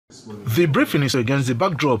The briefing is against the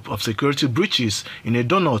backdrop of security breaches in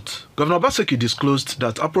Edo North. Governor Obaseki disclosed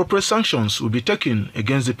that appropriate sanctions will be taken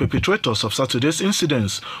against the perpetrators of Saturday's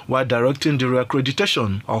incidents while directing the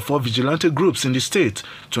re-accreditation of 4 vigilante groups in the state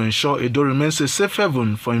to ensure Edo remains a safe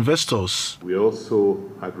haven for investors. We also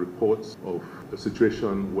had reports of a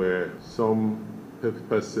situation where some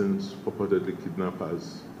persons, purportedly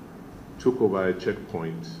kidnappers, took over a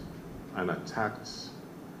checkpoint and attacked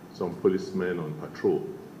some policemen on patrol.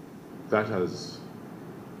 That has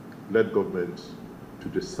led government to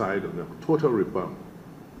decide on a total revamp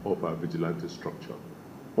of our vigilante structure.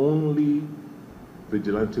 Only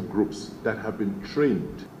vigilante groups that have been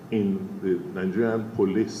trained in the Nigerian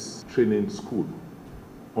police training school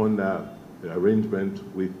under the arrangement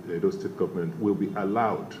with the Edo State government will be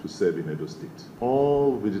allowed to serve in Edo State.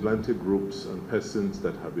 All vigilante groups and persons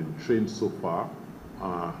that have been trained so far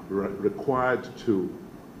are required to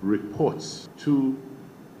report to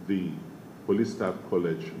the Police Staff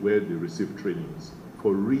College where they receive trainings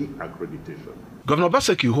for re-accreditation. Governor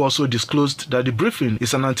Obaseki, who also disclosed that the briefing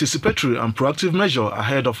is an anticipatory and proactive measure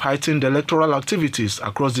ahead of heightened electoral activities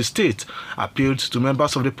across the state, appealed to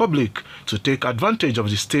members of the public to take advantage of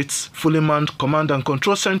the state's fully manned command and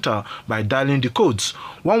control center by dialing the codes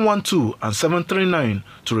 112 and 739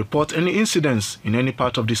 to report any incidents in any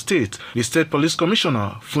part of the state. The State Police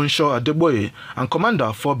Commissioner, Funsho Adeboye, and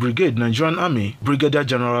Commander 4 Brigade Nigerian Army, Brigadier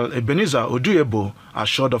General Ebenezer Oduyebo,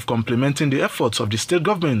 assured of complementing the efforts of the state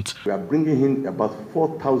government. We are bringing in about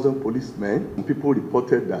 4,000 policemen. People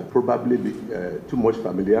reported that probably too much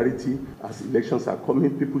familiarity. As elections are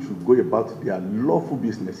coming, people should go about their lawful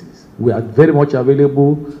businesses. We are very much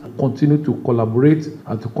available, continue to collaborate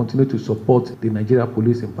and to continue to support the Nigeria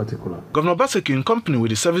police in particular. Governor Obaseki, in company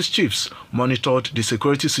with the service chiefs, monitored the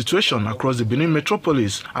security situation across the Benin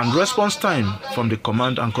metropolis and response time from the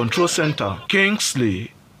command and control center.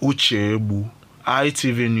 Kingsley Uchebu,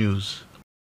 ITV News.